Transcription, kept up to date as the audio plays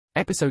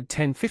Episode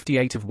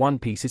 1058 of One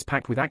Piece is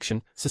packed with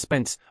action,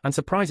 suspense, and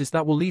surprises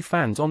that will leave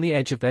fans on the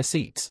edge of their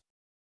seats.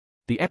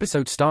 The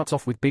episode starts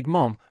off with Big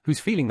Mom, who's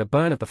feeling the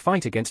burn of the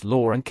fight against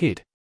Law and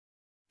Kid.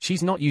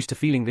 She's not used to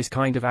feeling this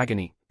kind of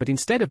agony, but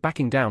instead of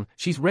backing down,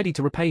 she's ready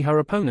to repay her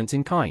opponents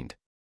in kind.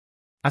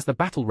 As the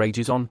battle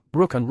rages on,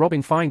 Brook and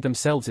Robin find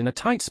themselves in a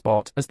tight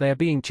spot as they are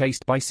being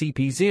chased by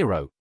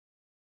CP0.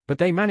 But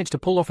they manage to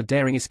pull off a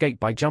daring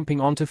escape by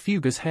jumping onto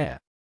Fuga's hair.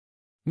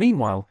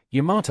 Meanwhile,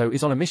 Yamato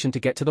is on a mission to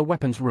get to the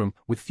weapons room,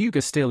 with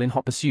Fuga still in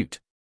hot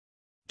pursuit.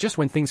 Just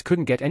when things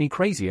couldn't get any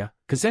crazier,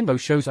 Kazenbo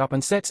shows up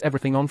and sets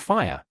everything on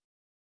fire.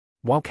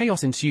 While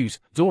chaos ensues,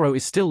 Zoro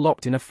is still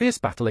locked in a fierce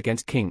battle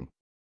against King.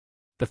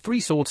 The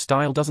three-sword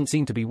style doesn't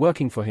seem to be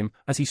working for him,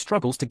 as he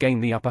struggles to gain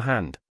the upper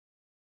hand.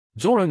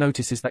 Zoro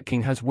notices that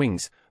King has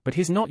wings, but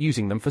he's not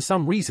using them for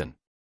some reason.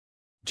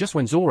 Just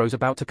when Zoro's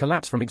about to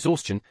collapse from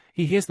exhaustion,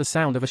 he hears the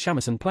sound of a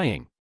shamisen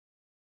playing.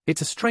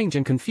 It's a strange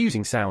and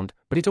confusing sound,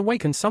 but it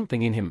awakens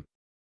something in him.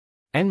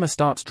 Enma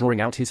starts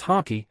drawing out his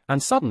haki,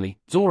 and suddenly,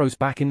 Zoro's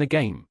back in the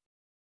game.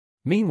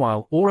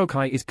 Meanwhile,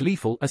 Orochi is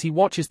gleeful as he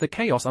watches the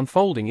chaos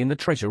unfolding in the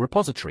treasure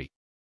repository.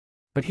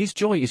 But his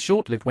joy is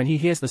short-lived when he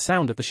hears the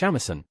sound of the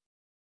shamisen.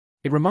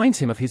 It reminds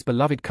him of his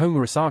beloved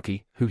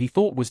Komurasaki, who he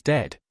thought was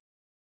dead.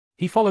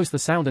 He follows the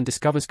sound and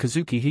discovers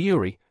Kazuki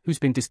Hiyuri, who's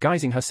been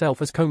disguising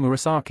herself as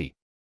Komurasaki.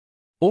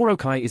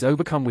 Orochi is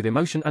overcome with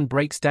emotion and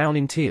breaks down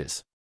in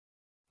tears.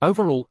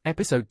 Overall,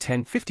 episode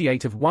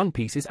 1058 of One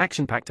Piece is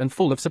action-packed and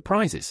full of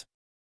surprises.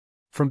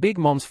 From Big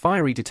Mom's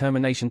fiery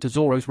determination to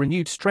Zoro's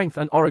renewed strength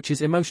and Orochi's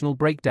emotional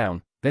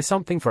breakdown, there's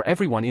something for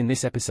everyone in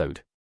this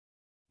episode.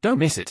 Don't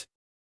miss it.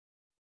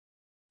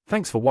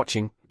 Thanks for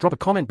watching, drop a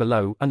comment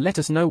below and let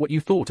us know what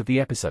you thought of the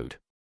episode.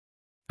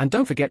 And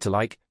don't forget to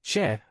like,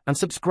 share, and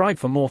subscribe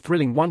for more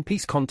thrilling One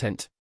Piece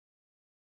content.